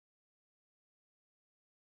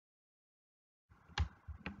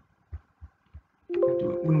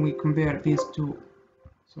And when we compare these two,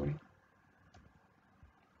 sorry,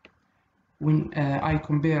 when I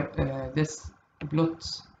compare this plot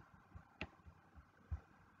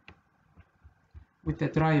with the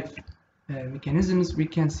drive mechanisms, we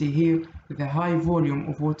can see here the high volume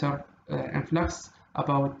of water influx,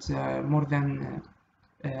 about more than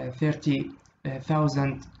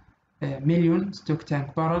 30,000 million stock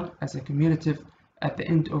tank barrel as a cumulative at the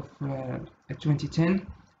end of 2010,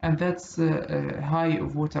 and that's high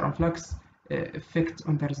of water influx effect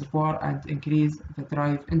on the reservoir and increase the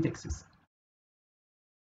drive indexes.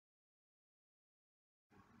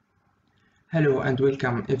 Hello and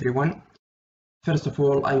welcome everyone. First of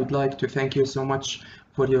all, I would like to thank you so much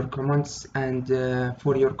for your comments and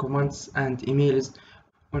emails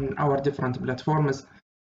on our different platforms.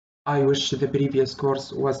 I wish the previous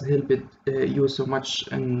course was helped you so much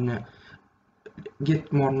and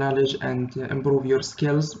get more knowledge and improve your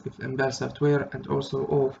skills with Embedded Software and also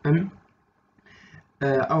OFM.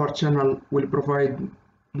 Our channel will provide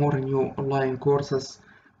more new online courses,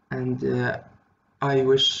 and I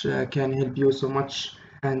wish can help you so much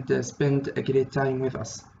and spend a great time with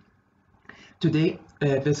us. Today,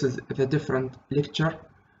 this is the different lecture,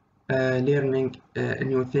 learning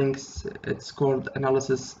new things. It's called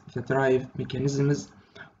analysis the drive mechanisms.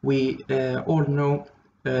 We all know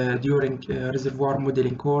during Reservoir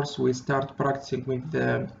Modelling Course, we start practicing with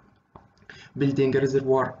building a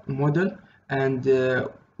reservoir model, and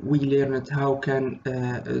we learned how can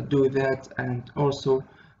do that, and also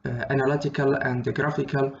analytical and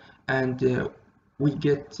graphical, and we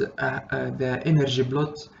get the energy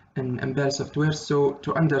plot in Embedded Software. So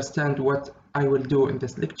to understand what I will do in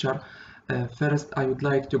this lecture, first I would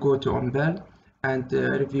like to go to Embedded and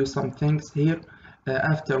review some things here.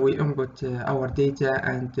 After we input our data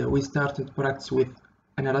and we started practice with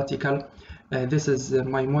analytical, this is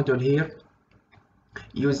my model here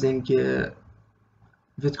using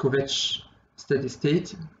Vitkovich steady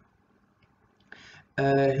state.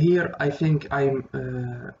 Here I think I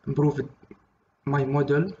improved my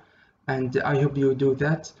model, and I hope you do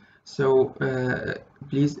that. So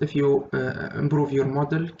please, if you improve your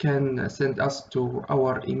model, can send us to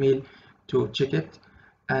our email to check it,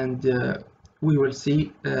 and we will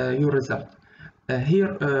see your result.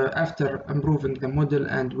 Here, after improving the model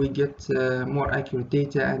and we get more accurate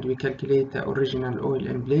data, and we calculate the original oil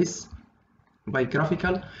in place by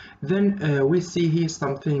graphical, then we see here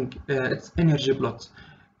something, it's energy plot.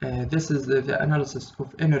 This is the analysis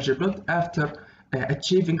of energy plot after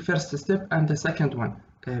achieving first step and the second one.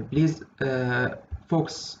 Please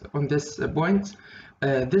focus on this point.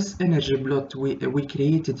 This energy plot we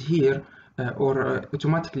created here or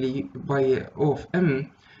automatically by OFM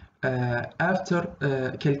after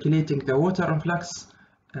calculating the water influx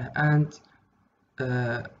and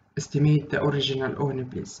estimate the original oil in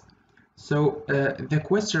place. So the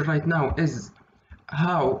question right now is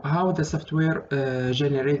how the software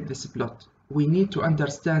generate this plot. We need to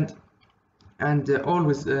understand, and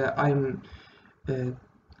always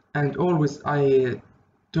I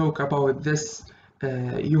talk about this.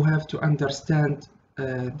 You have to understand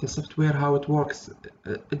the software, how it works.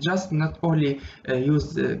 Just not only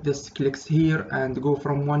use this clicks here and go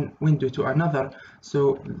from one window to another.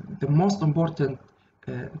 So the most important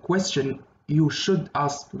question you should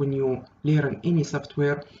ask when you learn any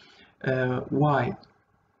software, why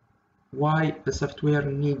the software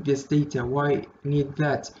need this data, why need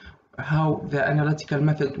that, how the analytical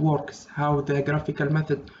method works, how the graphical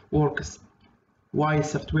method works, why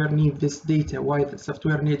software need this data, why the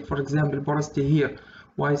software need, for example, porosity here,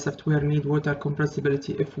 why software need water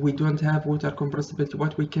compressibility. If we don't have water compressibility,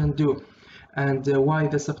 what we can do, and why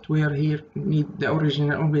the software here need the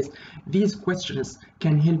original always. These questions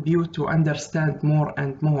can help you to understand more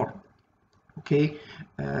and more. Okay,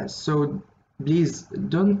 so please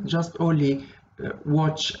don't just only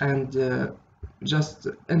watch and just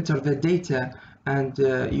enter the data and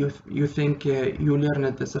you think you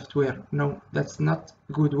learned the software. No, that's not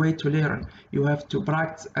a good way to learn. You have to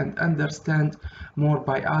practice and understand more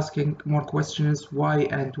by asking more questions, why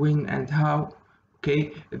and when and how.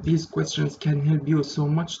 Okay, these questions can help you so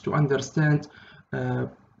much to understand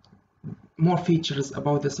more features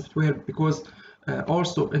about the software, because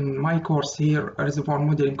also in my course here, Reservoir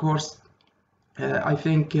Modeling Course, I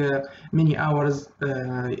think many hours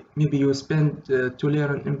maybe you spend to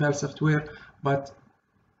learn Embedded Software, but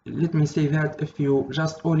let me say that if you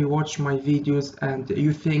just only watch my videos and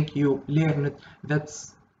you think you learn it,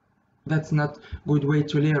 that's not good way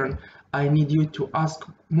to learn. I need you to ask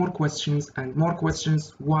more questions and more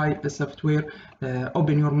questions, why the software,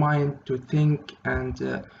 open your mind to think, and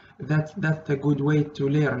that's a good way to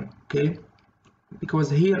learn. Okay, because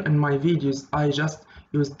here in my videos I just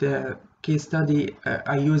use the case study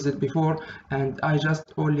I used it before, and I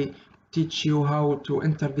just only teach you how to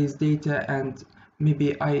enter this data, and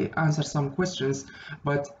maybe I answer some questions.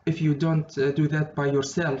 But if you don't do that by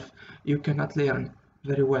yourself, you cannot learn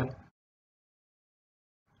very well.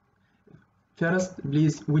 First,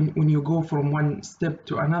 please, when you go from one step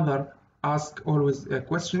to another, ask always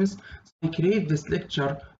questions. So I create this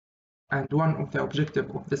lecture, and one of the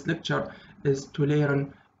objectives of this lecture is to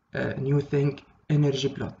learn a new thing, energy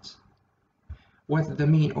plot. What's the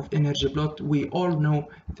meaning of energy plot? We all know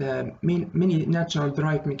the many natural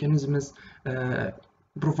drive mechanisms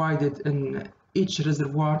provided in each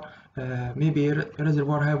reservoir. Maybe a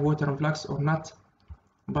reservoir have water influx or not,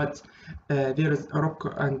 but there is a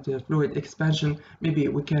rock and fluid expansion. Maybe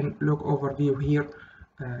we can look overview here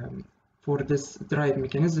for this drive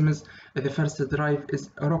mechanisms. The first drive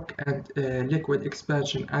is rock and liquid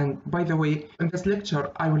expansion. And by the way, in this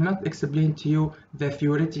lecture I will not explain to you the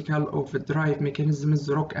theoretical of the drive mechanisms,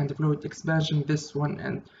 rock and fluid expansion, this one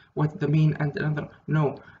and what the mean and another.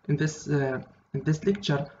 No, in this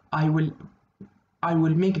lecture I will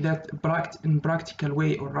make that in practical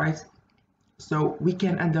way, all right? So we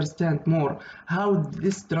can understand more how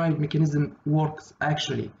this drive mechanism works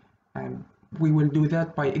actually, and we will do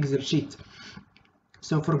that by Excel sheet.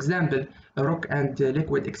 So for example, a rock and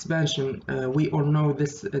liquid expansion, we all know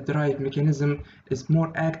this drive mechanism is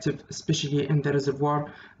more active, especially in the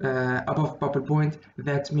reservoir above bubble point.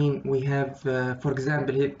 That means we have, for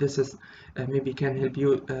example, here, this is maybe can help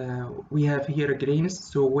you. We have here grains.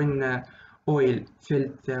 So when oil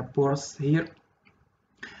filled the pores here,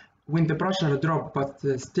 when the pressure drop, but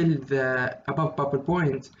still the above bubble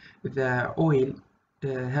point, the oil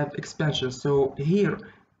have expansion. So here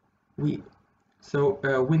when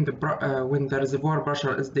the reservoir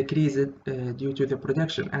pressure is decreased due to the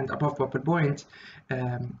production and above bubble point,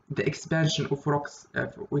 the expansion of rocks,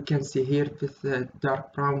 we can see here this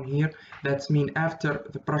dark brown here. That means after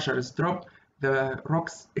the pressure is dropped, the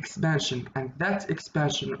rocks expansion, and that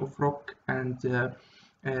expansion of rock and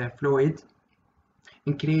fluid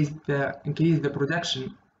increase the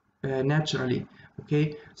production naturally.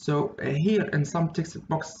 Okay, so here in some text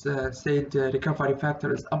box said recovery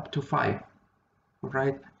factor is up to 5,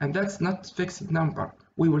 right? And that's not fixed number.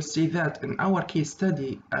 We will see that in our case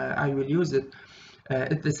study. I will use it.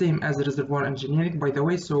 It's the same as reservoir engineering, by the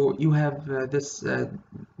way. So you have this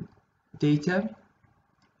data.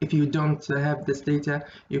 If you don't have this data,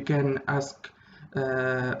 you can ask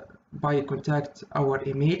by contact our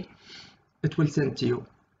email. It will send to you.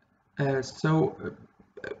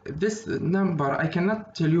 This number I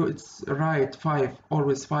cannot tell you it's right 5,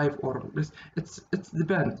 always 5, or it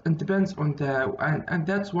depends on the, and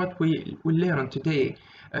that's what we will learn today,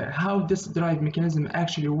 how this drive mechanism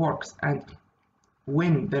actually works, and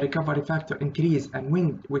when the recovery factor increase and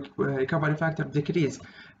when recovery factor decrease.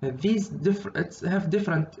 These have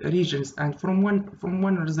different regions, and from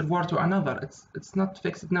one reservoir to another, it's not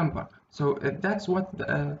fixed number. So that's what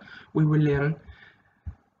we will learn.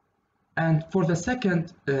 And for the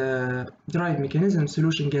second drive mechanism,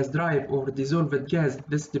 solution gas drive or dissolved gas,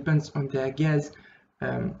 this depends on the gas,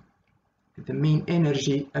 the main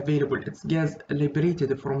energy available. It's gas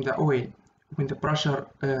liberated from the oil. When the pressure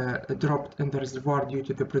dropped in the reservoir due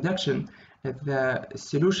to the production, the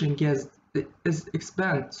solution gas is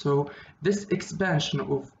expand. So this expansion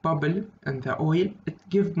of bubble and the oil, it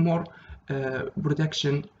gives more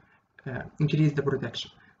production, increase the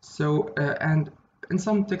production. So and in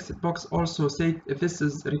some text box also say this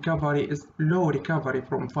is recovery is low recovery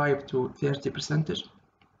from 5 to 30%.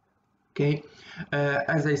 Okay,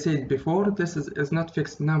 as I said before, this is not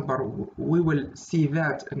fixed number. We will see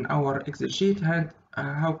that in our Excel sheet, and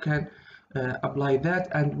how can apply that,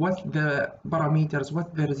 and what the parameters,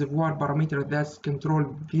 what the reservoir parameter that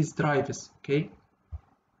control these drives. Okay.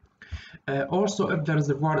 Also, if the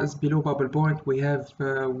reservoir is below bubble point, we have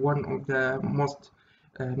one of the most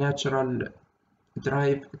natural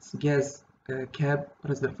drive. It's gas cap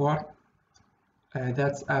reservoir.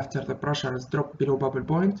 That's after the pressure is dropped below bubble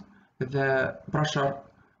point. The pressure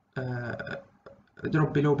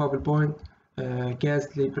drop below bubble point, gas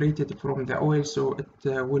liberated from the oil, so it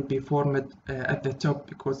will be formed at the top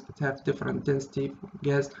because it has different density of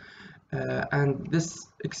gas, and this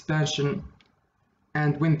expansion,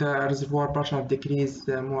 and when the reservoir pressure decreases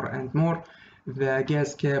more and more, the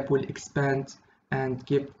gas cap will expand and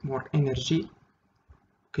give more energy.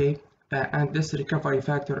 Okay, and this recovery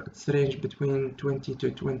factor, it's range between 20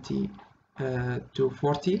 to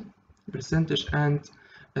 40%, and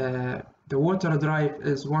the water drive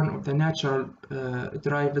is one of the natural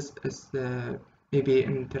drives, is maybe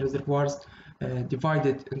in the reservoirs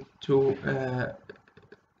divided into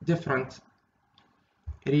different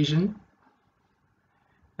region,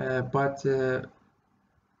 but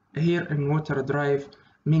here in water drive,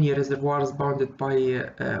 many reservoirs bounded by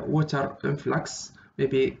water influx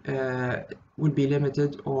maybe will be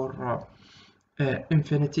limited or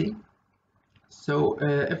infinity. So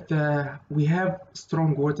if we have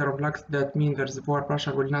strong water influx, that means the reservoir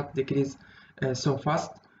pressure will not decrease so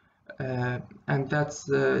fast, and that's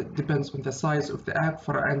depends on the size of the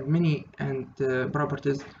aquifer and many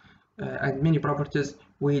properties.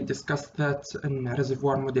 We discussed that in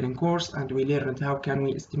Reservoir Modelling Course, and we learned how can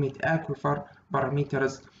we estimate aquifer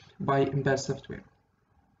parameters by impulse software.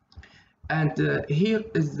 And here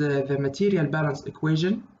is the material balance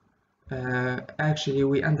equation. Actually,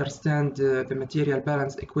 we understand the material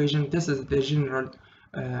balance equation. This is the general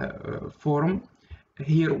form.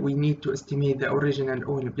 Here we need to estimate the original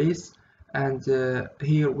oil place, and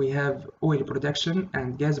here we have oil production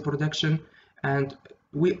and gas production, and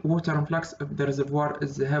water influx. If the reservoir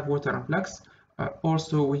have water influx,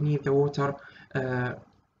 also we need the water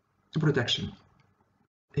production.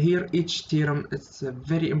 Here each theorem is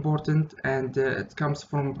very important, and it comes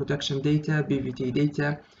from production data, PVT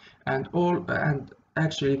data, and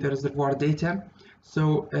actually the reservoir data.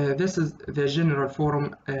 So this is the general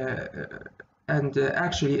form, and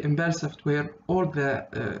actually in Impulse software, all the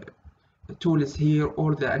tools here,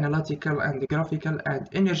 all the analytical and the graphical and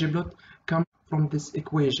energy plot come from this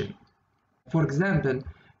equation. For example,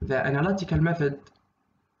 the analytical method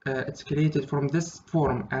it's created from this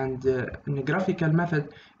form, and in the graphical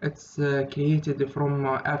method it's created from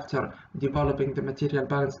after developing the material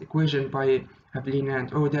balance equation by Havlina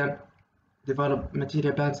and Oda. Develop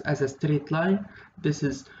material balance as a straight line. This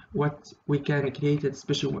is what we can create,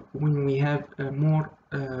 especially when we have more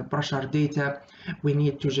pressure data. We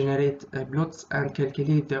need to generate plots and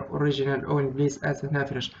calculate the original oil place as an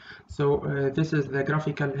average. So this is the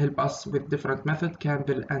graphical help us with different method,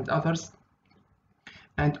 Campbell and others.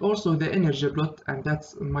 And also the energy plot, and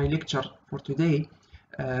that's my lecture for today.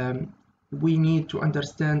 We need to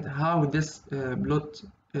understand how this plot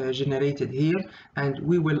generated here, and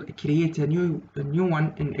we will create a new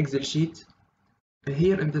one in Excel sheet.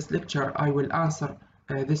 Here in this lecture I will answer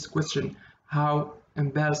this question, how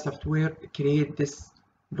Impulse software create this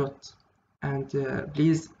plot. And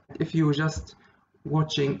please, if you just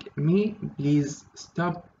watching me, please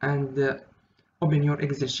stop and open your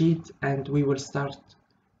Excel sheet, and we will start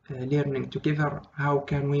learning together how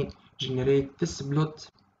can we generate this plot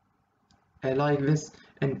like this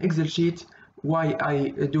in Excel sheet. Why I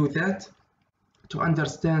do that? To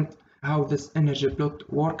understand how this energy plot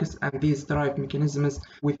works and these drive mechanisms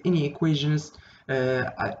with any equations.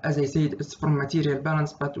 As I said, it's from material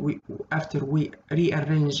balance, but after we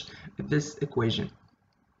rearrange this equation.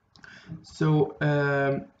 So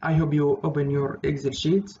I hope you open your Excel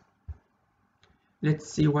sheet. Let's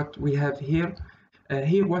see what we have here.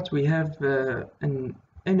 Here what we have an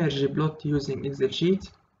energy plot using Excel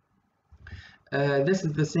sheet. This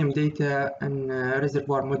is the same data in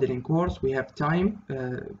Reservoir Modelling Course. We have time.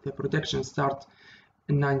 The production start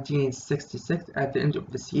in 1966 at the end of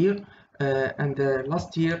this year, and the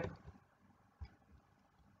last year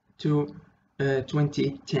to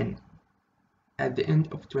 2010, at the end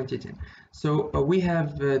of 2010. So we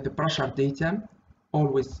have the pressure data.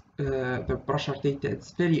 Always the pressure data,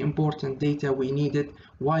 it's very important data we need it.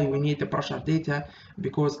 Why we need the pressure data?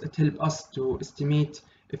 Because it helps us to estimate.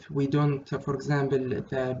 If we don't, for example,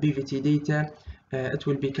 the PVT data, it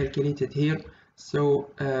will be calculated here. So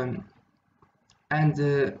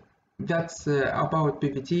that's about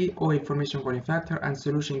PVT, oil formation volume factor, and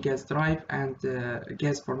solution gas drive and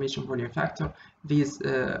gas formation volume factor. These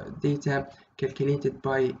data calculated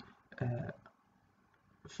by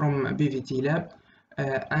from PVT lab.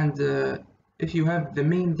 If you have the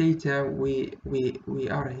main data, we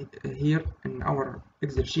are here in our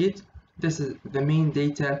Excel sheet. This is the main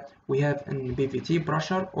data we have in PVT: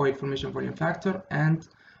 pressure, oil formation volume factor, and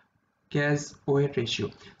gas oil ratio.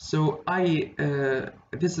 So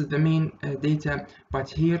this is the main data, but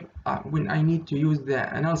here when I need to use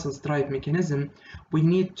the analysis drive mechanism, we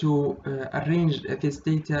need to arrange this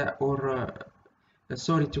data, or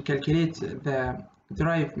to calculate the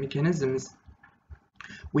drive mechanisms.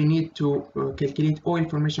 We need to calculate oil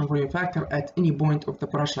formation volume factor at any point of the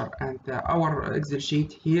pressure, and our Excel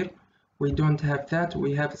sheet here, we don't have that.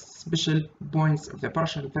 We have special points of the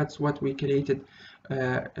pressure. That's what we created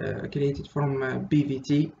from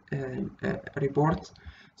PVT report.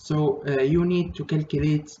 So you need to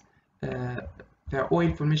calculate the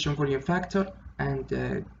oil formation volume factor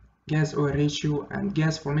and gas oil ratio and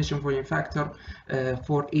gas formation volume factor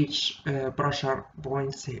for each pressure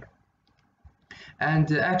points here. And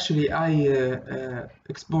actually I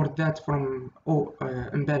export that from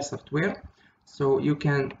Embed software, so you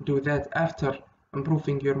can do that after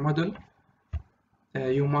improving your model.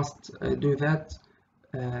 You must do that,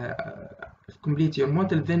 complete your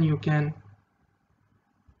model, then you can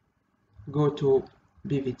go to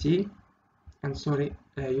BVT, and sorry,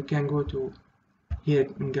 you can go to here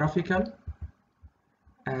in graphical,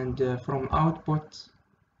 and from output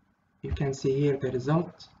you can see here the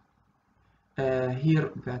result.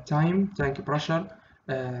 Here the time, tank pressure,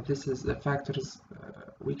 this is the factors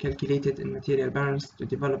we calculated in material balance to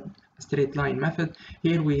develop a straight line method.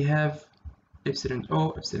 Here we have epsilon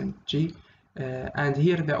O, epsilon G, and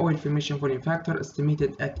here the oil formation volume factor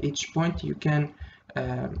estimated at each point. You can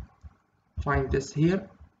find this here,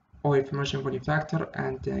 oil formation volume factor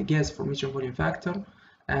and gas formation volume factor,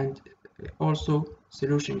 and also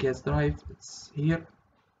solution gas drive, it's here.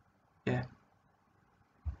 Yeah,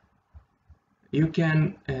 you can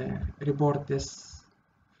report this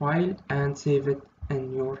file and save it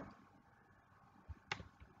in your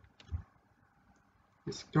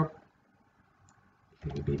desktop.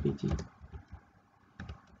 BBT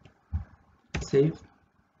save,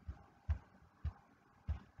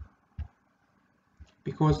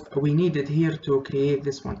 because we need it here to create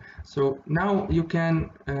this one. So now you can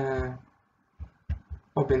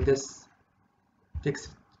open this text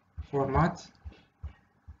format,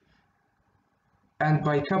 and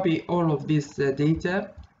by copy all of this data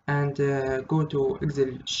and go to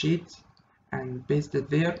Excel sheet and paste it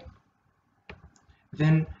there.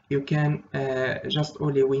 Then you can just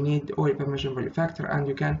only we need oil formation volume factor, and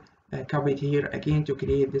you can copy it here again to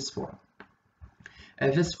create this form.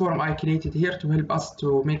 This form I created here to help us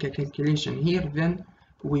to make a calculation here. Then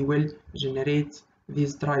we will generate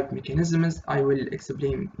these drive mechanisms. I will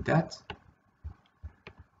explain that.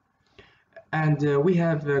 And we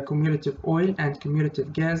have cumulative oil and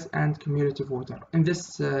cumulative gas and cumulative water. In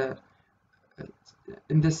this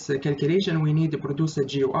calculation, we need to produce a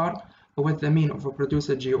GOR. What's the mean of a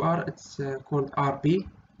producer GOR? It's called RP.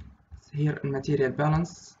 It's here in material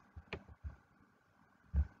balance.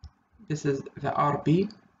 This is the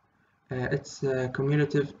RP. It's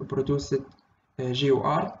cumulative produced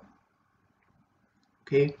GOR.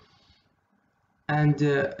 Okay. And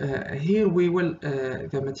here we will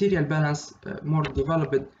the material balance more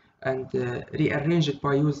developed and rearrange it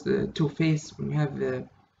by use two-phase. When you have the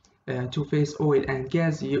two-phase oil and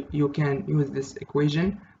gas, you can use this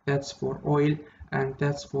equation. That's for oil and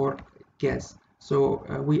that's for gas. So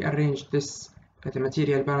we arrange this the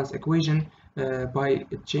material balance equation by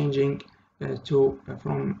changing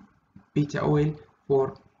from beta oil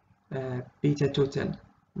for beta total.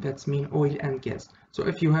 That's mean oil and gas. So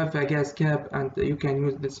if you have a gas cap, and you can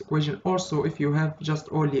use this equation. Also, if you have just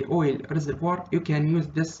only oil reservoir, you can use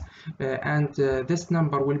this, and this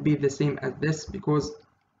number will be the same as this, because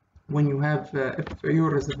when you have if your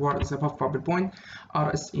reservoir is above bubble point,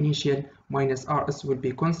 RS initial minus RS will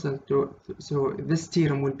be constant, so this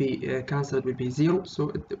theorem will be cancelled, will be 0, so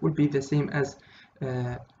it will be the same as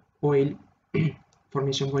oil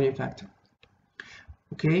formation volume factor.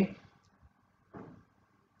 Okay.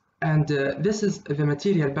 And this is the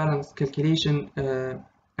material balance calculation,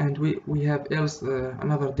 and we have else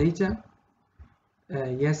another data.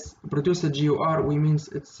 Yes, producer GOR, we means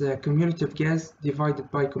it's cumulative gas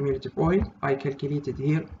divided by cumulative oil. I calculated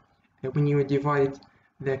here. When you divide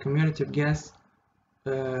the cumulative gas,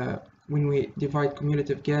 when we divide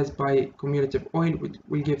cumulative gas by cumulative oil, it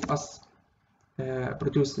will give us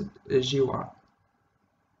produced GOR.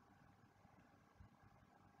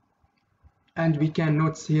 And we can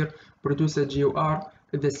notice here producer GOR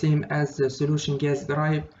the same as the solution gas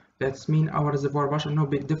drive. That's mean our reservoir pressure, no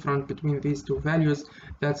big difference between these two values.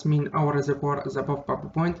 That's mean our reservoir is above bubble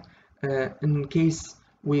point. In case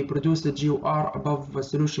we produce the GOR above the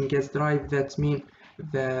solution gas drive, that mean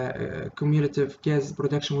the cumulative gas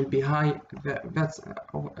production will be high. That's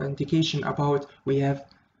an indication about we have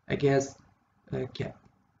a gas cap.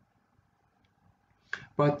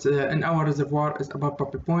 But in our reservoir is above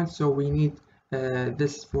bubble point, so we need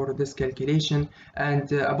this for this calculation.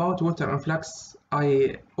 And about water influx,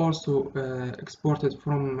 I also exported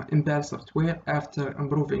from Embed software after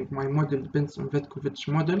improving my model depends on Vitkovich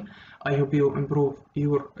model. I hope you improve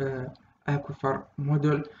your aquifer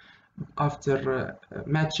model after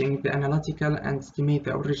matching the analytical and estimate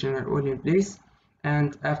the original oil in place,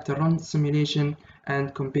 and after run simulation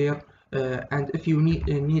and compare. And if you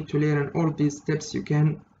need to learn all these steps, you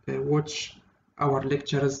can watch our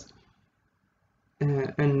lectures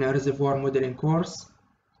in Reservoir Modeling Course.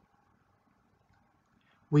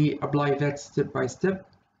 we apply that step by step.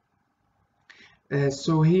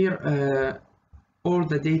 So here all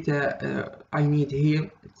the data I need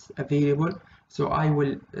here, it's available. So I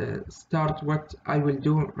will start what I will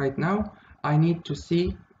do right now. I need to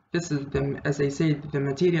see, this is as I said, the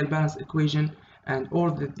material balance equation, and all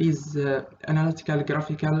these analytical,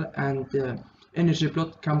 graphical, and energy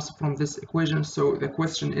plot comes from this equation. So the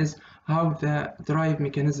question is how the drive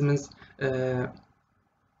mechanisms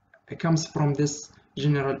comes from this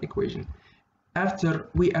general equation. After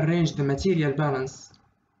we arrange the material balance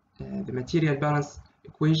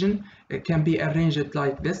equation can be arranged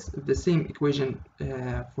like this, the same equation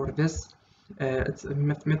for this. It's a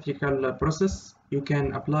mathematical process you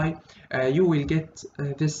can apply. You will get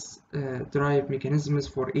this drive mechanisms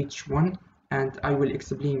for each one, and I will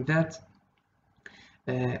explain that.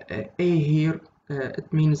 A here,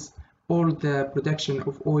 it means all the production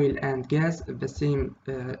of oil and gas, the same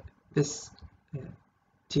this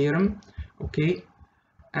theorem, okay.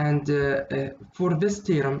 And for this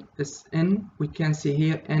theorem is N, we can see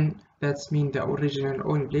here N, that's mean the original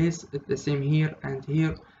oil place, the same here and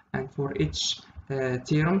here. And for each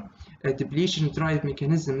theorem, depletion drive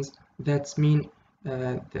mechanisms, that's mean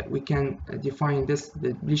that we can define this, the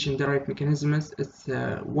depletion drive mechanisms. It's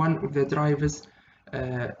one of the drivers,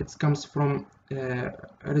 it comes from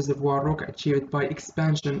reservoir rock achieved by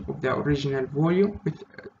expansion of the original volume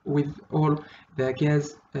with all the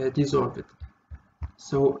gas dissolved.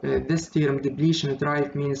 So this theorem, depletion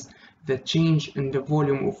drive, means the change in the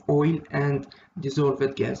volume of oil and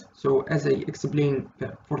dissolved gas. So as I explained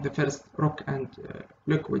for the first rock and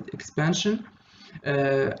liquid expansion,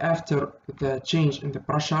 after the change in the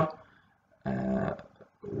pressure,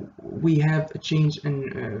 we have a change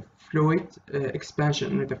in fluid,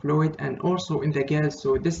 expansion in the fluid, and also in the gas.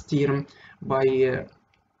 So this theorem by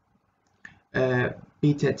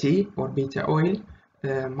beta T or beta oil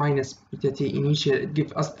minus beta T initial, it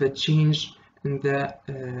gives us the change in the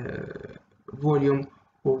volume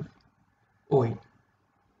of oil.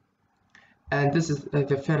 And this is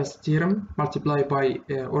the first theorem multiplied by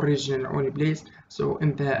original oil place. So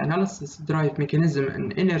in the analysis drive mechanism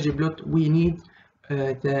and energy plot, we need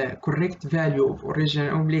the correct value of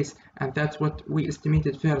original oil place, and that's what we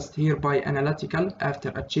estimated first here by analytical. After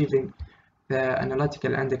achieving the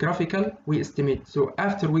analytical and the graphical, we estimate. So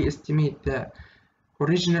after we estimate the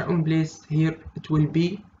original oil place here, it will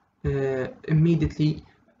be immediately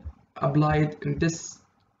applied in this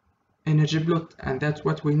energy plot, and that's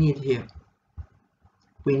what we need here.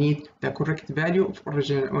 We need the correct value of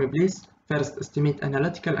original oil place. First estimate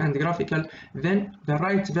analytical and graphical, then the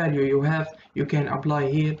right value you have, you can apply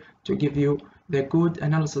here to give you the good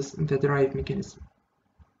analysis in the drive mechanism.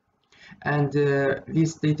 And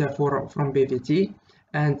this data from BVT,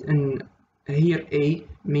 and in here A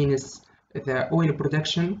means the oil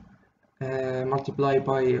production multiplied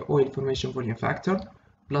by oil formation volume factor,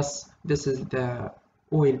 plus this is the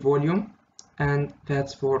oil volume, and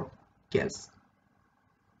that's for gas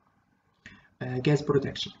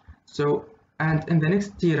production. So, and in the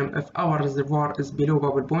next theorem, if our reservoir is below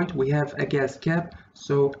bubble point, we have a gas cap.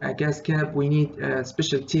 So a gas cap, we need a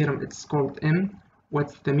special theorem, it's called M.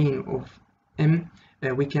 What's the meaning of M?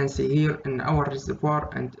 We can see here in our reservoir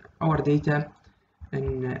and our data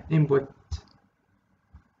in input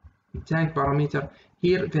tank parameter.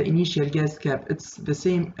 Here the initial gas cap, it's the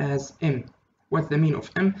same as M. What's the meaning of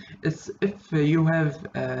M? It's if you have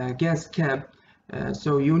a gas cap,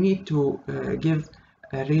 so you need to give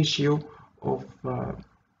a ratio of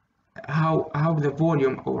how the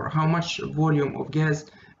volume, or how much volume of gas,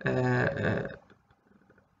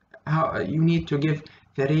 how you need to give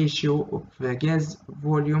the ratio of the gas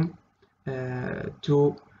volume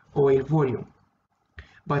to oil volume.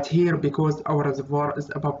 But here, because our reservoir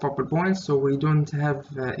is above bubble point, so we don't have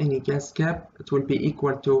any gas cap, it will be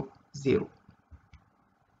equal to 0.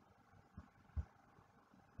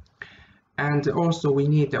 And also we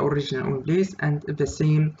need the original oil place, and the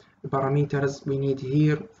same parameters we need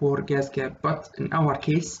here for gas cap. But in our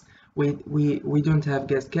case, we don't have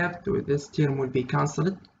gas cap, so this term will be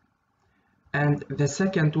cancelled. And the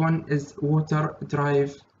second one is water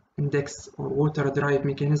drive index or water drive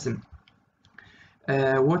mechanism.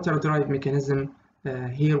 Water drive mechanism,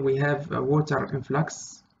 here we have water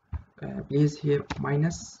influx, please here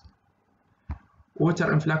minus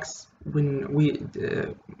water influx. When we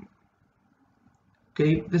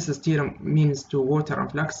okay, this is theorem means to water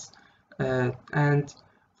influx, and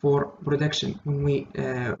for production, when we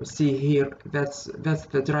see here, that's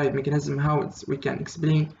the drive mechanism. How we can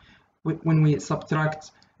explain when we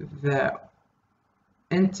subtract the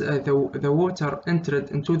water entered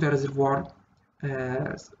into the reservoir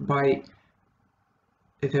by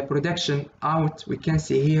the production out, we can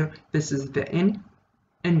see here this is the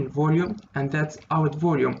in volume and that's out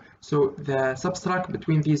volume. So the subtract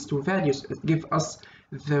between these two values give us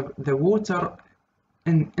the water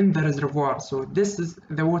in the reservoir. So this is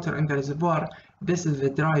the water in the reservoir, this is the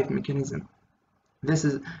drive mechanism, this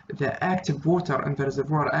is the active water in the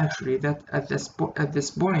reservoir actually, that at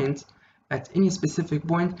this point, at any specific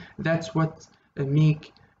point, that's what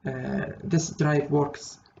make this drive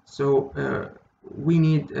works. So we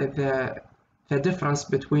need the difference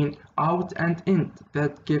between out and in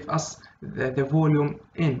that give us the volume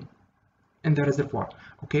in the reservoir.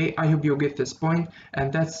 Okay, I hope you get this point,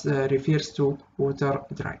 and that refers to water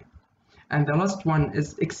drive. And the last one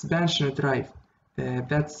is expansion drive.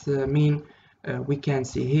 That's mean we can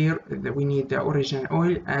see here that we need the origin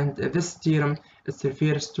oil, and this theorem it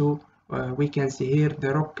refers to we can see here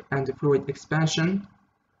the rock and the fluid expansion.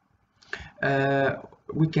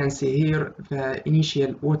 We can see here the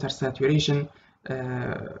initial water saturation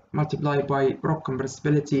multiplied by rock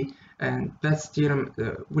compressibility, and that theorem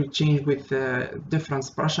will change with difference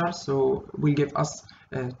pressure, so will give us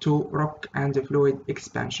to rock and the fluid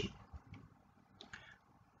expansion.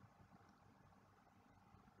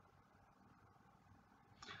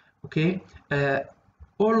 Okay,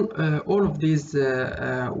 all of these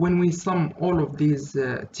when we sum all of these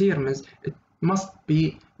terms, it must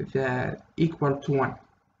be equal to 1.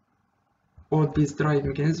 All these drive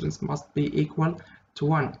mechanisms must be equal to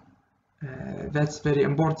 1. That's very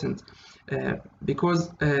important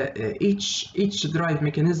because each drive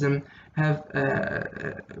mechanism have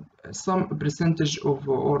some percentage of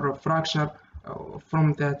or a fraction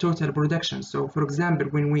from the total production. So for example,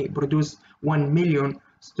 when we produce 1 million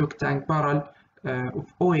stock tank barrel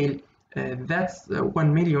of oil, that's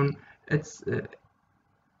 1 million, it's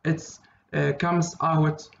comes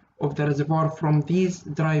out of the reservoir from these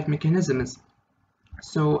drive mechanisms.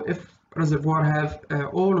 So if reservoir have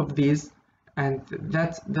all of these, and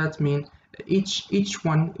that means each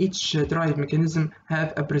drive mechanism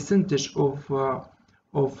have a percentage of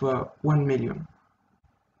 1 million.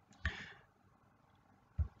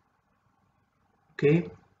 Okay,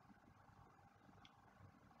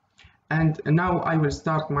 and now I will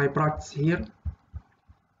start my practice here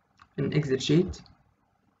in Excel sheet.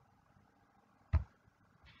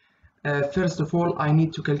 First of all, I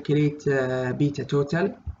need to calculate beta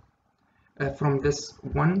total from this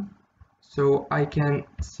one, so I can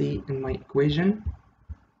see in my equation.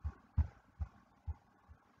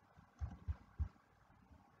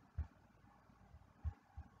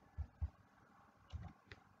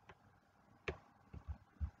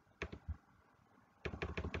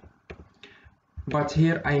 But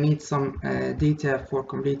here I need some data for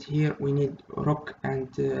complete. Here we need rock and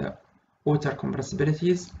water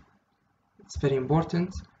compressibilities. It's very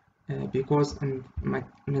important because in my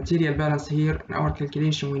material balance here in our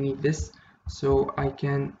calculation we need this, so I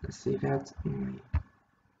can see that in my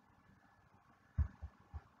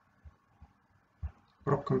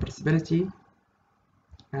rock compressibility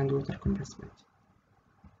and water compressibility.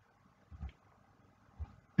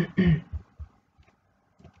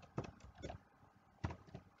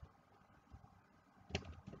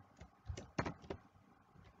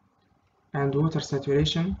 And water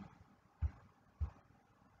saturation.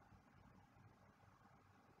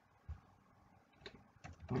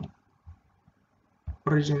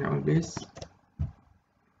 Origin oil base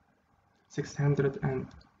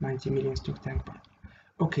 690 million stock tank barrel.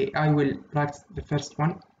 Okay, I will practice the first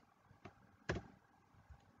one.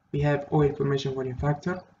 We have oil formation volume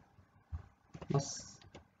factor plus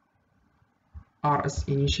RS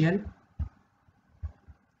initial.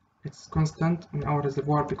 It's constant in our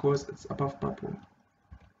reservoir because it's above bubble,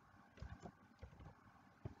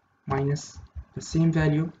 minus the same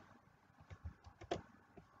value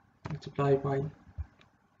multiplied by,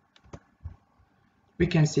 we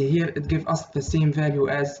can see here it gives us the same value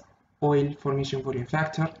as oil formation volume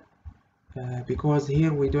factor because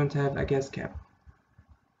here we don't have a gas cap.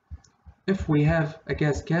 If we have a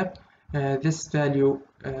gas cap, this value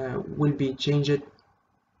will be changed.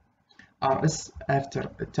 RS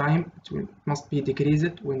after a time, it must be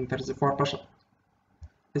decreased when the reservoir pressure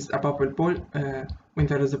is above bubble point, when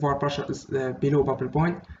the reservoir pressure is below bubble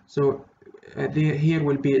point. So here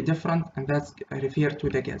will be different, and that's referred to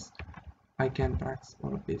the gas. I can practice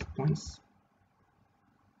all of these points.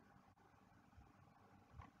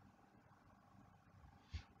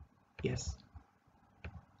 Yes.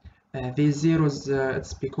 These zeros,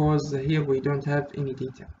 it's because here we don't have any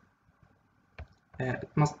data. It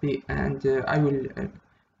must be, and I will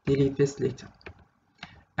delete this later.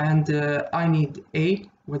 And I need A.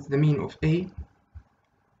 What's the mean of A?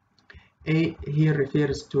 A here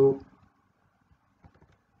refers to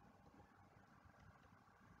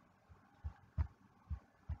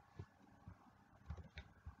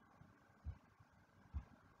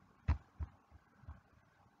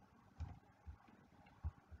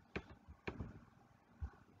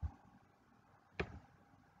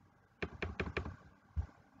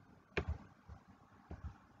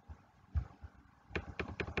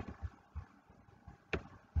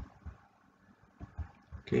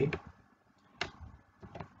okay,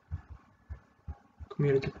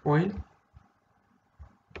 cumulative oil,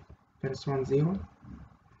 first one 0.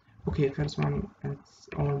 Okay, first one it's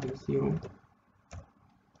only 0.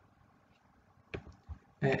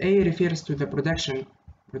 A refers to the production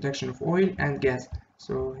of oil and gas.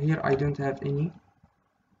 So here I don't have any.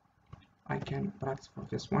 I can practice for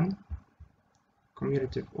this one.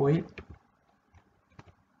 Cumulative oil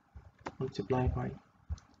multiply by.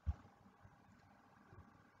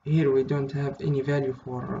 Here we don't have any value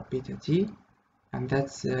for beta t, and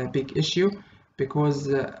that's a big issue because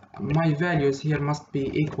my values here must be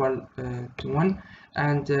equal to 1,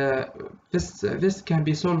 and this can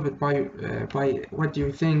be solved by what do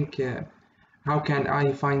you think? How can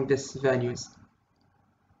I find these values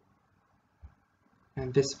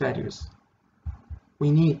and these values? We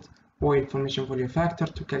need oil formation volume factor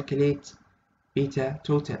to calculate beta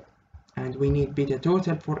total, and we need beta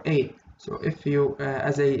total for A. So if you,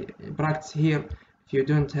 as a practice here, if you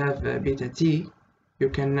don't have beta t, you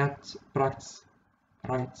cannot practice,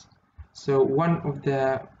 right? So one of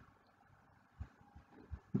the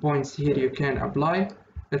points here you can apply,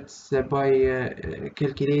 it's by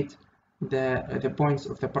calculate the points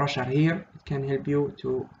of the pressure here. It can help you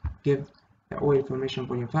to give the oil formation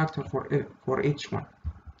volume factor for each one.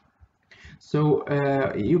 So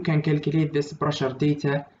you can calculate this pressure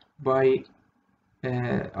data by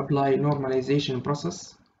apply normalization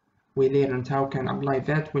process. We learned how can apply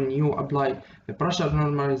that. When you apply the pressure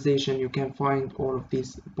normalization, you can find all of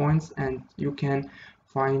these points and you can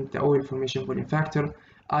find the oil formation volume factor.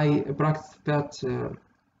 I practiced that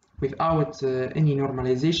without any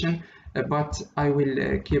normalization, but I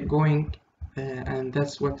will keep going, and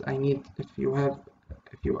that's what I need. If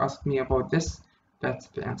you ask me about this, that's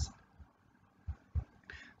the answer.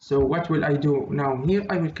 So what will I do now here?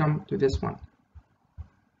 I will come to this one.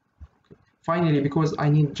 Finally, because I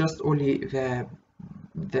need just only the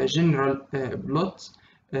general plot,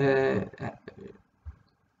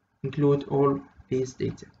 include all these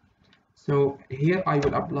data. So here I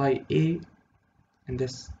will apply A, and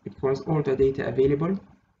this because all the data available,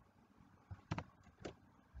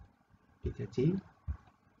 beta t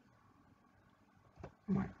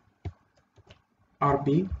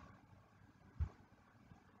RB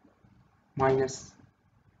minus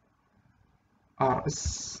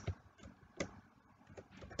RS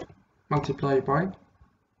multiply by,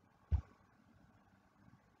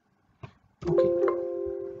 okay,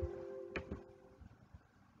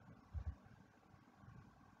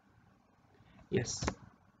 yes,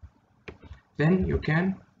 then you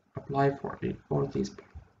can apply for all these.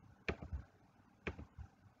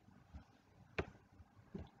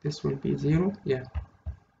 This will be 0, yeah,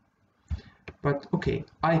 but okay,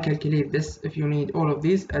 I calculate this. If you need all of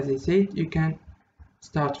these, as I said, you can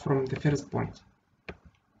start from the first point.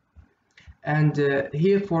 And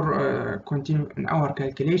here for continue in our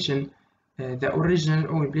calculation, the original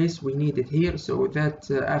oil place we need it here, so that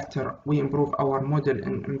after we improve our model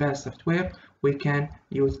in embedded software, we can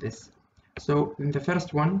use this. So in the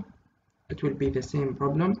first one, it will be the same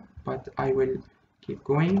problem, but I will keep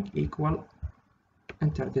going. Equal,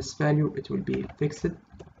 enter this value, it will be fixed.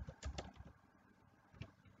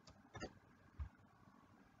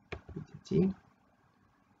 T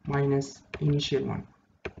minus initial one.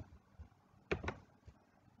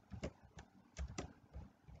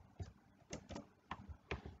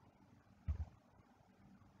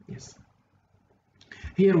 Yes.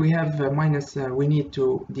 Here we have minus, we need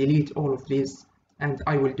to delete all of these, and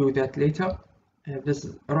I will do that later. This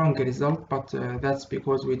is wrong result, but that's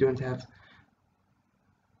because we don't have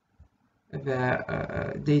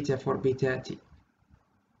the data for beta t.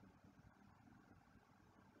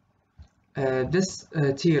 This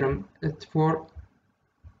theorem is for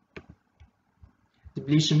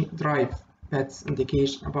depletion drive. That's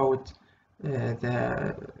indication about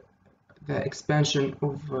the expansion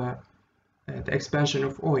of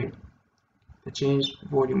oil, the change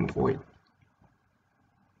volume of oil.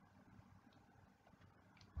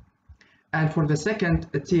 And for the second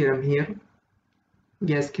theorem here,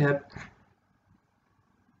 gas cap,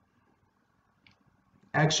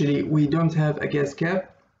 actually we don't have a gas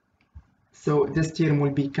cap, so this theorem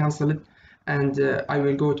will be cancelled, and I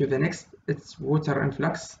will go to the next. It's water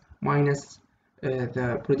influx minus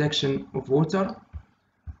the production of water,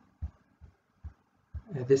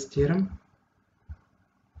 this theorem.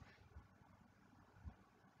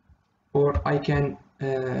 Or I can,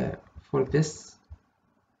 for this,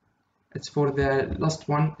 it's for the last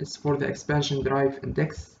one, it's for the expansion drive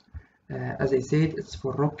index. As I said, it's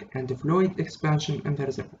for rock and fluid expansion in the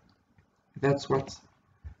reservoir. That's what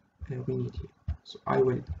we need here. So I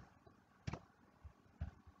will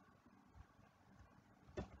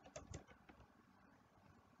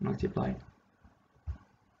multiply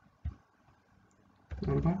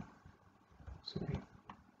number. Sorry,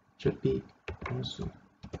 should be also.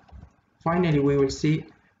 Finally, we will see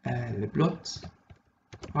the plot,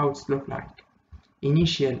 how it's look like.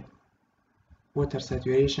 Initial water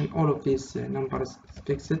saturation, all of these numbers is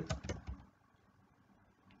fixed.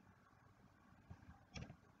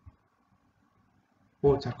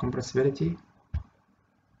 Water compressibility,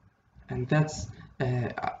 and that's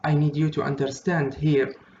I need you to understand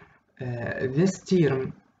here this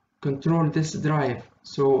term control this drive.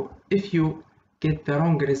 So if you get the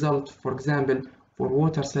wrong result, for example for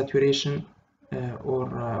water saturation or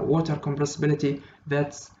water compressibility,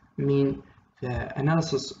 that's mean the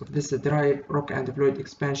analysis of this drive, rock and fluid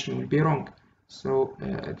expansion, will be wrong. So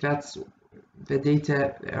that's the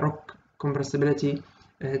data, rock compressibility,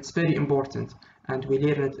 it's very important, and we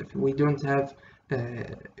learn it. If we don't have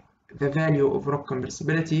the value of rock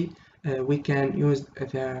compressibility, we can use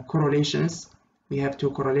the correlations. We have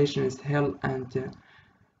two correlations, Hell and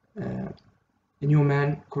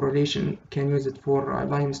Newman correlation. Can use it for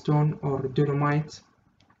limestone or dolomite,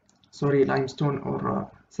 sorry, limestone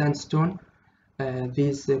or sandstone.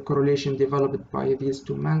 These correlation developed by these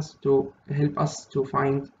two men to help us to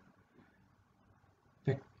find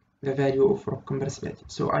the value of rock compressibility.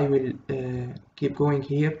 So I will keep going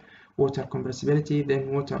here, water compressibility,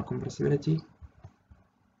 then water compressibility.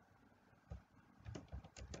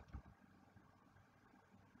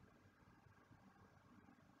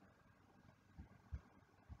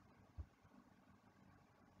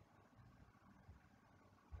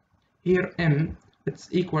 Here M, it's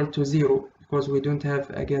equal to 0 because we don't have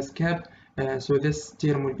a gas cap, so this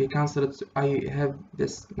term will be cancelled. So I have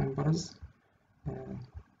this numbers.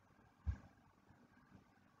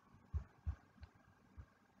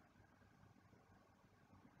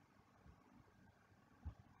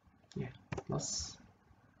 Yeah, plus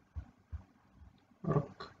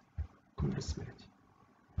rock compressibility.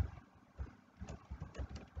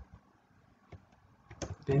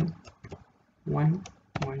 Then 1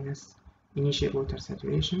 minus initial water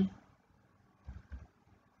saturation.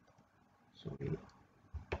 Sorry.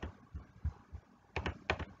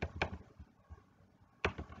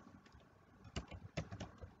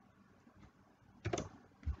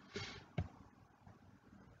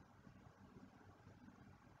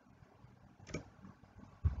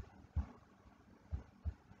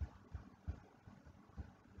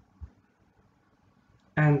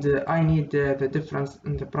 And I need the difference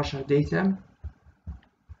in the pressure data.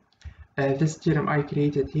 This theorem I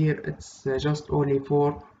created here, it's just only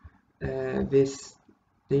for this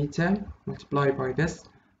data multiplied by this,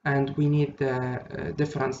 and we need the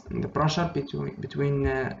difference in the pressure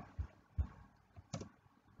between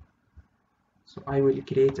so I will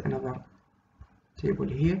create another table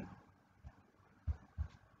here.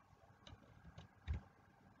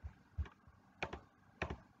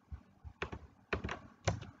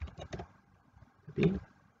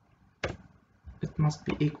 It must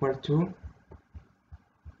be equal to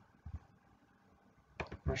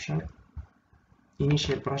pressure,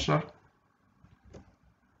 initial pressure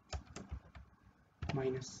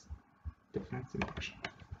minus difference in pressure.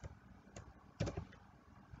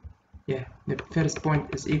 Yeah, the first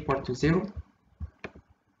point is equal to 0.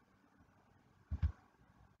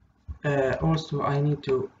 Also, I need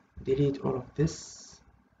to delete all of this,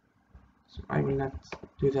 so I will not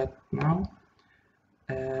do that now.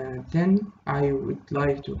 Then I would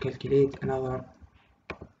like to calculate another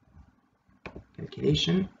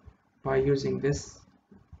calculation by using this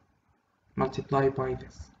multiplied by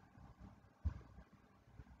this.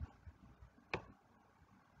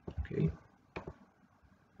 Okay.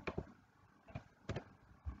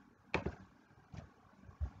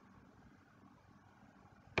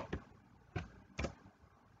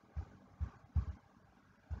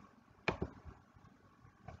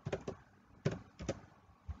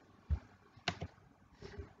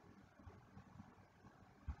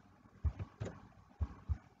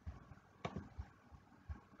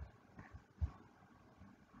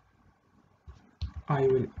 I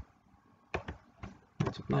will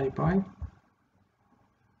multiply by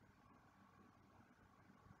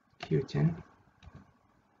Q10.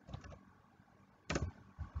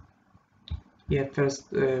 Yeah,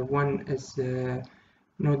 first one is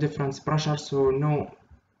no difference pressure, so no,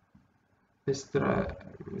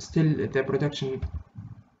 still the production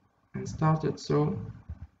started. So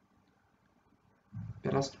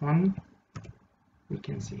the last one, we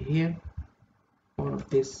can see here all of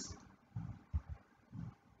this.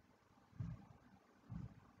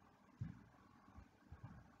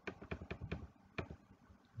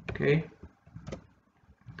 Okay,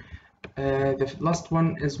 the last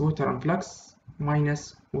one is water influx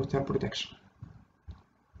minus water production.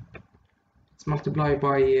 It's multiplied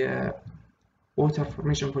by water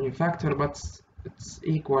formation volume factor, but it's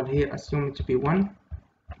equal here, assume it to be 1.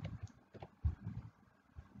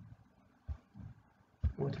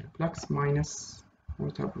 Water influx minus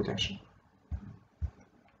water production.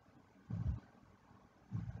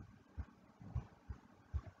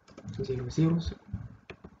 Zero, zero. So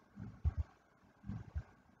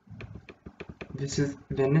this is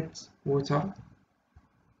the net water.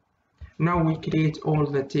 Now we create all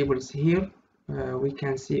the tables here. We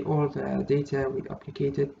can see all the data we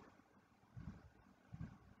applied,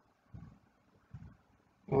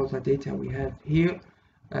 all the data we have here.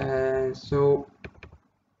 So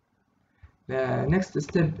the next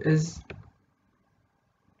step is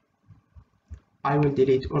I will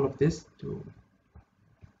delete all of this to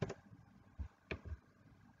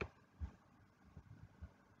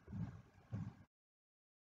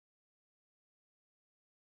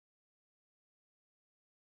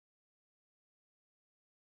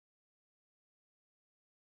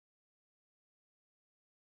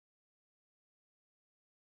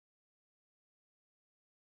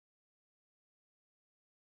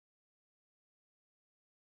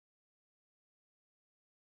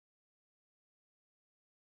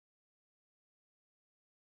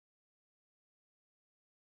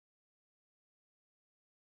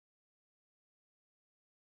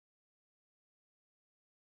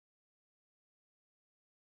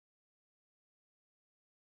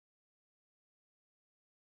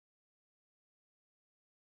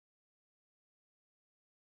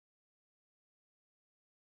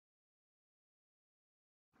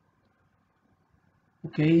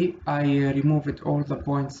okay, I removed all the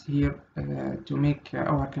points here to make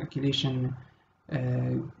our calculation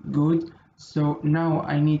good. So now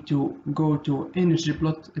I need to go to energy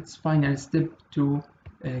plot, its final step to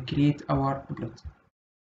create our plot.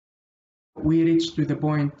 We reach to the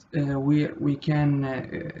point where we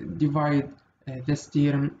can divide this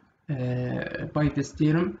theorem by this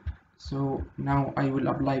theorem. So now I will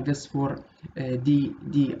apply this for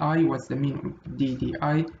DDI. What's the meaning of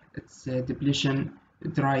DDI? It's depletion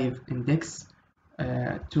drive index.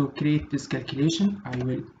 To create this calculation, I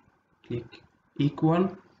will click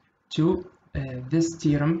equal to this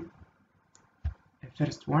theorem,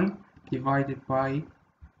 first one, divided by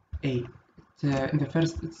A. In the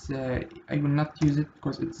first, I will not use it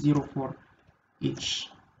because it's 0 for each,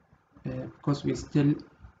 because we still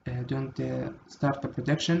don't start the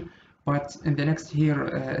production. But in the next here,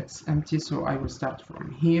 it's empty, so I will start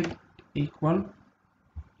from here, equal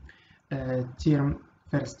theorem,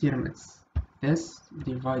 first theorem, it's this,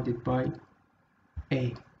 divided by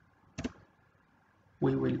A.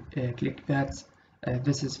 We will click that.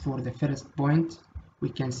 This is for the first point. We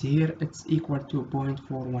can see here it's equal to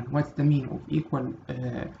 0.41. What's the mean of equal?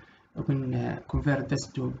 When convert this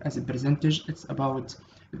to as a percentage, it's about,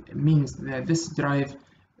 means that this drive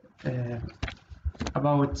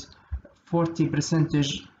about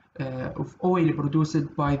 40% of oil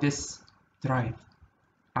produced by this drive.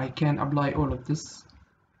 I can apply all of this.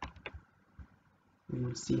 We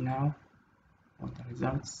will see now what the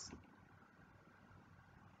results.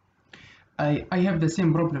 I have the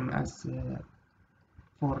same problem as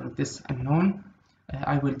for this unknown.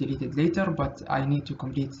 I will delete it later, but I need to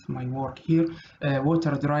complete my work here.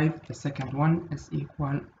 Water drive, the second one, is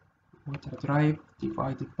equal water drive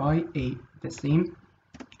divided by A, the same.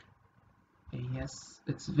 Yes,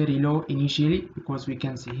 it's very low initially because we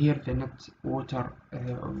can see here the net water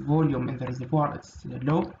volume in the reservoir is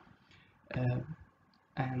low,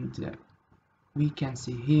 and we can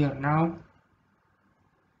see here now,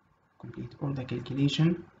 complete all the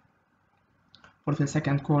calculation for the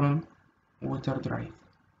second column, water drive.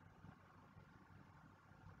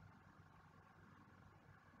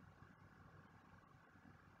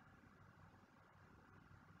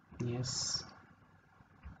 Yes,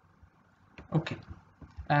 okay.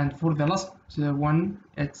 And for the last one,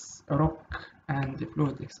 it's rock and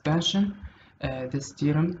fluid expansion. This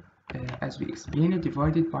theorem, as we explained,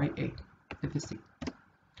 divided by A. The same.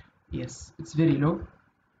 Yes, it's very low,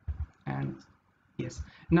 and Yes.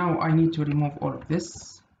 Now I need to remove all of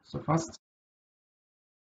this. So fast.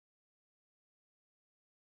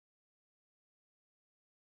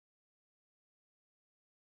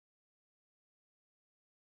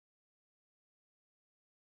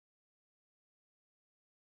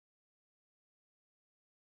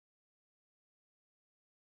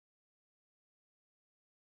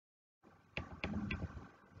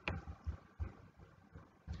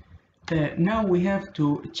 Now we have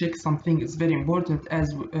to check something is very important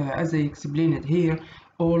as I explained it here.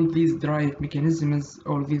 All these drive mechanisms,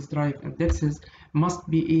 all these drive indexes must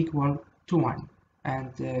be equal to 1,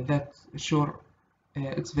 and that sure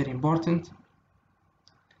it's very important.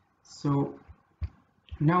 So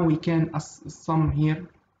now we can sum here,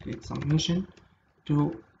 create summation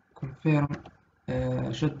to confirm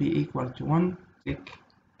should be equal to 1. Take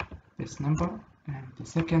this number and the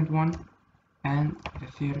second one and the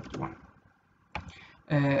third one.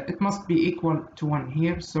 It must be equal to 1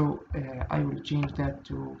 here, so I will change that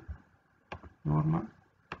to normal.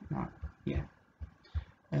 No, yeah.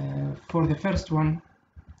 For the first one,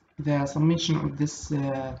 the summation of this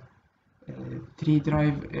 3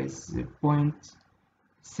 drive is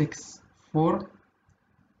 0.64.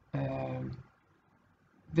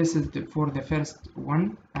 This is for the first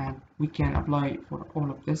one, and we can apply for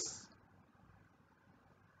all of this.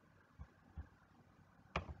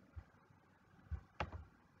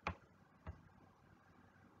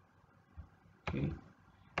 Okay,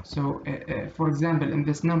 so for example, in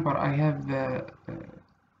this number I have the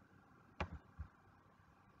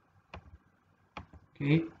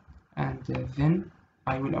okay, and then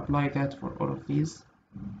I will apply that for all of these.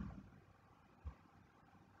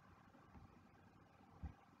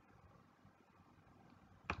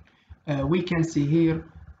 We can see here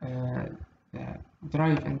the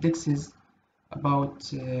drive indexes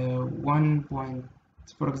about 1 point,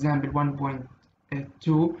 for example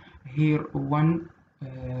 1.2 here 1,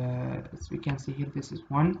 as we can see here this is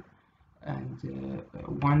 1 and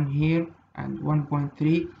 1 here and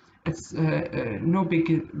 1.3. It's no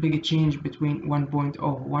big change between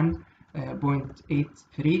 1.01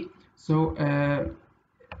 0.83, so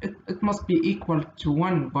it must be equal to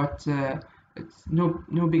 1, but it's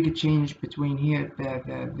no big change between here.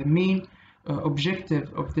 The main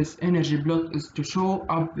objective of this energy plot is to show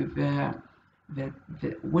up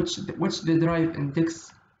which the drive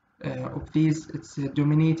index of these it's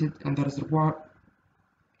dominated in the reservoir.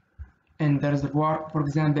 In the reservoir, for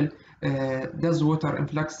example, does water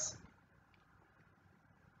influx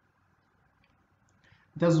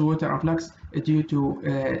due to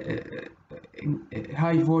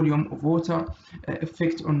high volume of water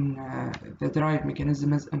effect on the drive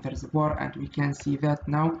mechanisms in the reservoir, and we can see that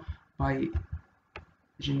now by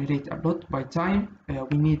generate a plot by time.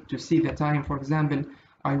 We need to see the time. For example,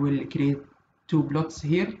 I will create 2 plots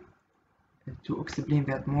here to explain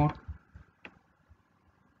that more.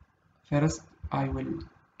 First, I will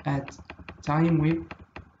add time with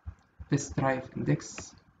this drive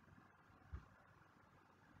index.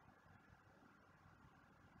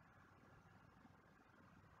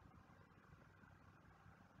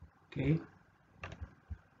 Okay,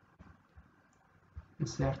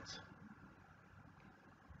 insert.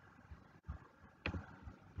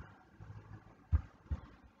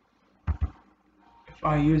 If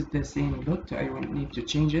I use the same plot, I will need to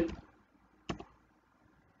change it.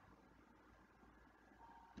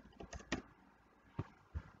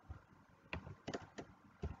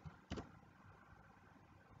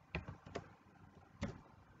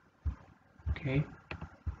 Okay.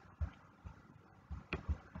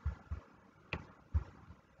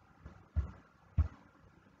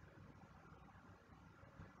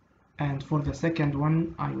 And for the second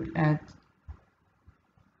one, I will add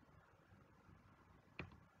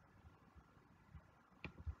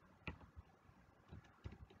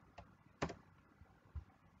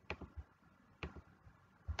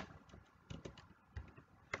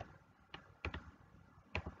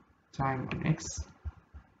time on X.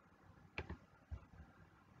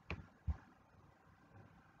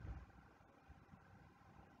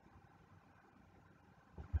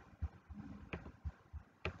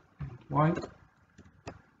 And Y.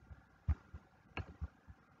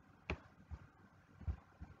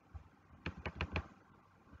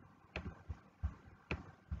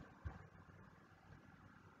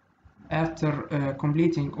 After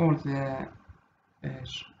completing all the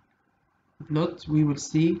plot, we will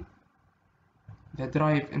see the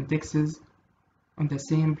drive indexes on the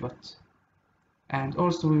same plot, and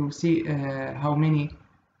also we will see how many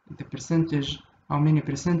percentage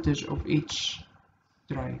of each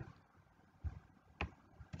drive.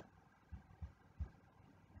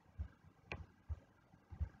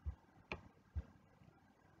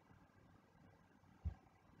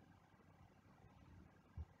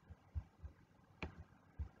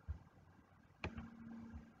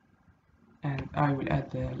 I will add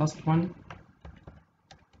the last one,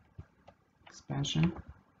 expansion.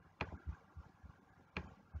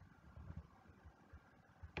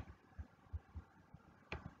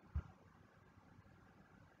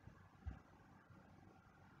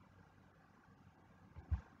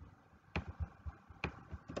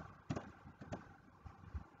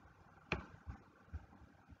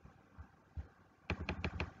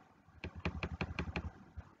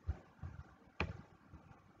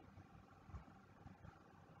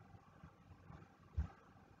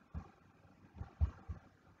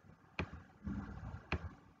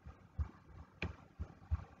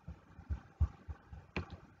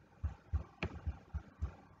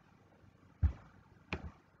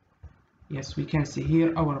 Yes, we can see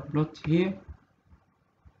here our plot here.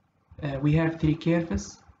 We have 3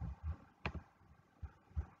 curves.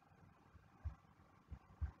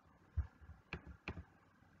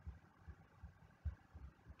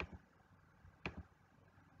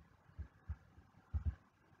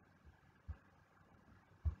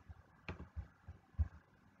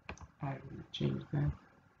 I will change that.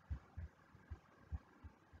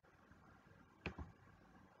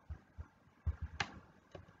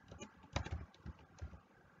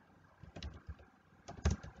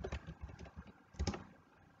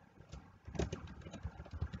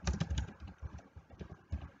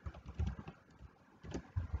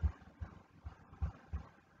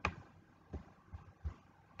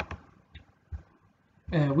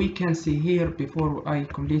 We can see here, before I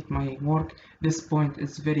complete my work, this point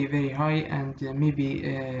is very high, and maybe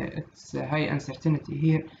it's high uncertainty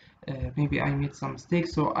here. Maybe I made some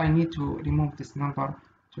mistakes, so I need to remove this number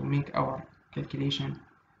to make our calculation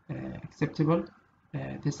acceptable.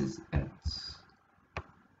 This is at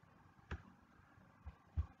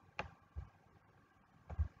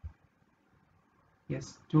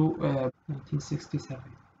yes, to 1967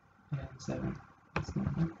 7. This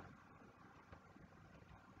number.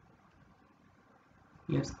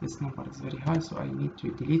 Yes, this number is very high, so I need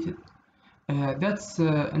to delete it. That's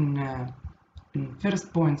in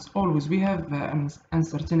first points. Always we have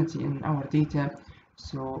uncertainty in our data,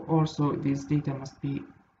 so also this data must be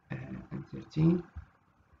in 13.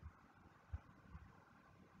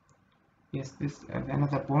 Yes, this is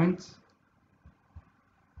another point.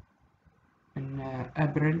 In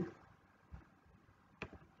April,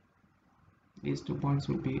 these 2 points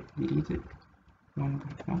will be deleted.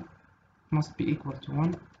 1.1 must be equal to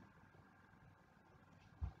 1.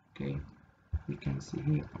 Okay, we can see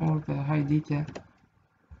here all the high data.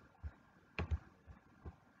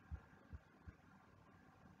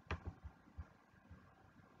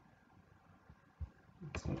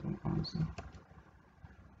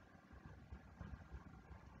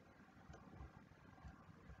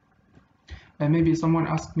 Maybe someone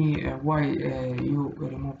asked me why you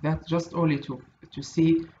remove that. Just only to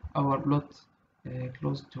see our plot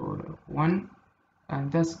close to 1,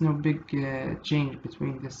 and that's no big change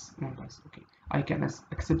between these numbers. Okay, I can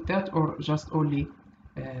accept that, or just only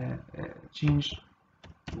change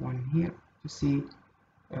 1 here to see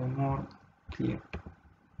more clear.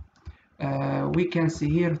 We can see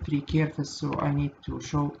here 3 curves, so I need to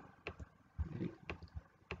show,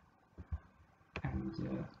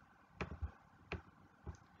 and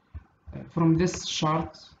from this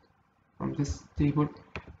chart, from this table,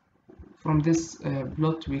 from this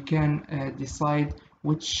plot, we can decide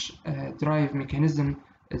which drive mechanism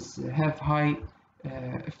have high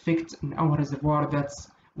effect in our reservoir.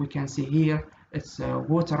 That's, we can see here, it's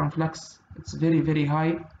water influx. It's very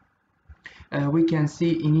high. We can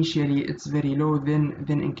see initially it's very low, then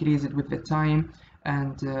increase it with the time,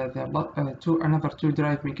 and another two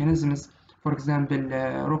drive mechanisms, for example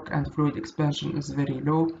rock and fluid expansion, is very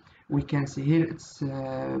low. We can see here it's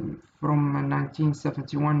from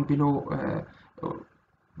 1971 below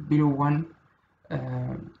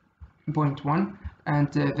 1.1,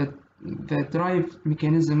 and the drive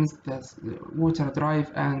mechanisms, that's water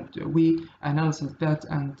drive, and we analyze that,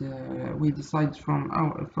 and we decide from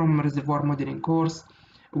Reservoir Modelling Course.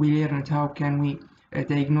 We learned how can we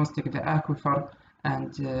diagnostic the aquifer,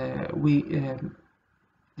 and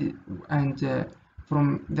from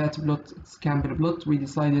that plot, it's Campbell plot, we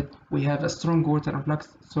decided we have a strong water influx,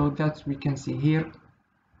 so that we can see here.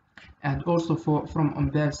 And also from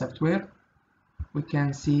Umbel software, we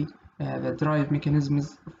can see the drive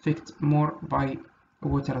mechanisms affect more by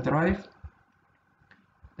water drive,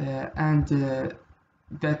 and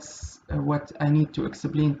that's what I need to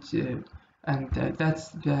explain to, and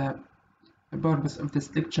that's the purpose of this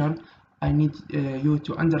lecture. I need you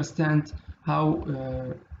to understand how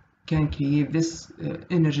can create this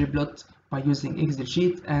energy plot by using Excel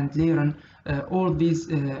sheet and learn all these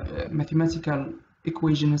mathematical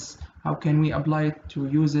equations. How can we apply it to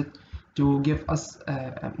use it to give us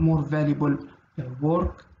more valuable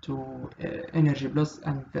work to energy plus,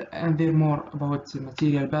 and there more about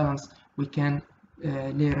material balance we can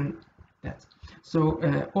learn that. So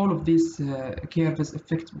all of these curves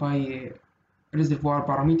affected by reservoir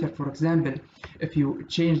parameter. For example, if you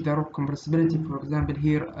change the rock compressibility, for example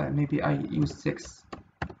here maybe I use 6,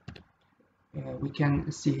 we can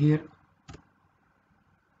see here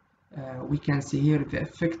the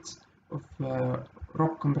effect of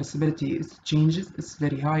rock compressibility is changes. It's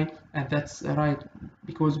very high, and that's right,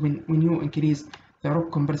 because when you increase the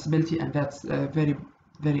rock compressibility, and that's a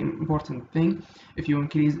very important thing, if you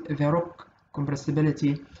increase the rock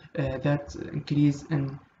compressibility, that increase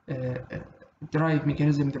in drive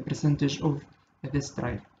mechanism, the percentage of this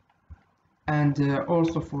drive, and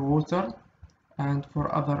also for water and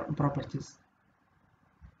for other properties.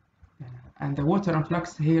 And the water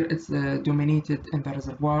influx here is dominated in the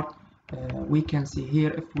reservoir. We can see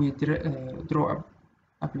here, if we draw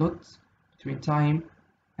a plot between time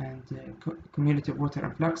and cumulative water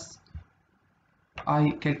influx.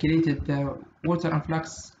 I calculated the water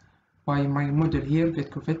influx by my model here,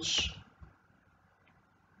 Petrovich.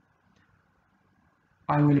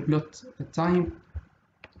 I will plot the time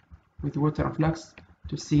with water influx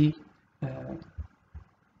to see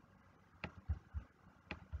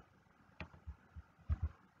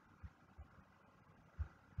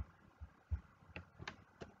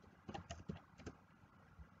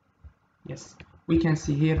yes, we can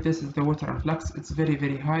see here, this is the water influx. It's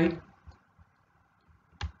very high.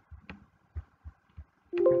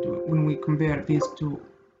 And when we compare these two,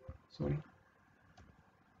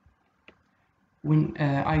 when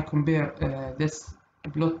I compare this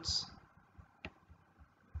plot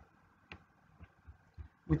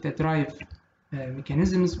with the drive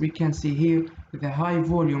mechanisms, we can see here the high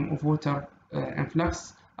volume of water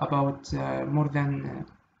influx, about more than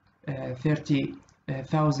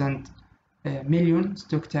 30,000 million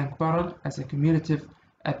stock tank barrel as a cumulative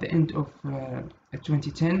at the end of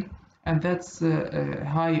 2010, and that's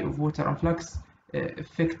high of water influx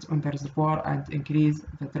effect on the reservoir and increase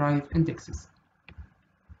the drive indexes.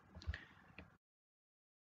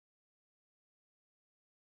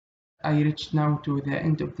 I reached now to the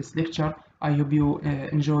end of this lecture. I hope you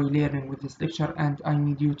enjoy learning with this lecture, and I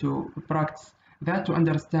need you to practice that to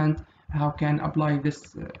understand how can apply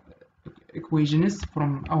this equations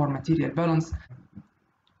from our material balance.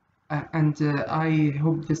 And I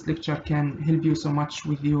hope this lecture can help you so much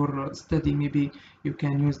with your study. Maybe you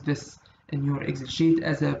can use this in your Excel sheet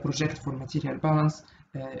as a project for material balance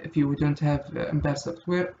if you don't have embedded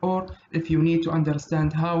software, or if you need to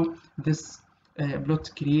understand how this plot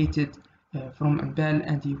created from MBAL,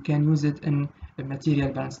 and you can use it in the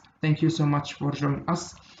material balance. Thank you so much for joining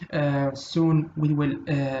us. Soon we will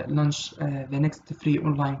launch the next free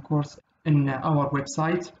online course in our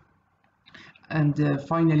website. And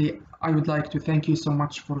finally, I would like to thank you so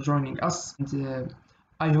much for joining us. And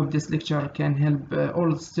I hope this lecture can help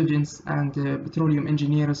all students and petroleum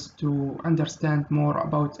engineers to understand more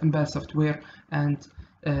about embedded software and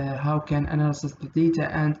how can analyze the data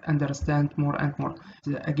and understand more and more.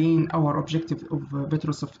 Again, our objective of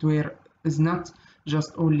Petrosoftware is not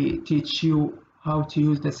just only teach you how to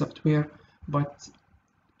use the software, but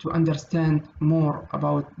to understand more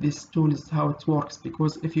about these tools, how it works,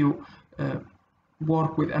 because if you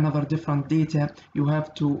work with another different data, you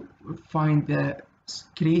have to find the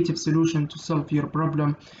creative solution to solve your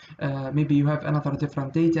problem. Maybe you have another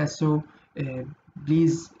different data, so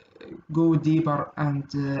please go deeper, and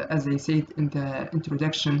as I said in the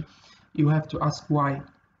introduction, you have to ask why.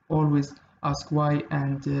 Always ask why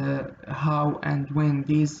and how and when.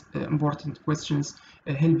 These important questions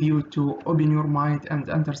help you to open your mind and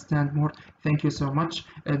understand more. Thank you so much.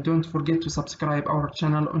 Don't forget to subscribe our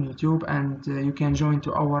channel on YouTube, and you can join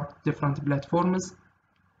to our different platforms.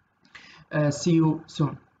 See you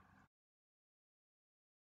soon.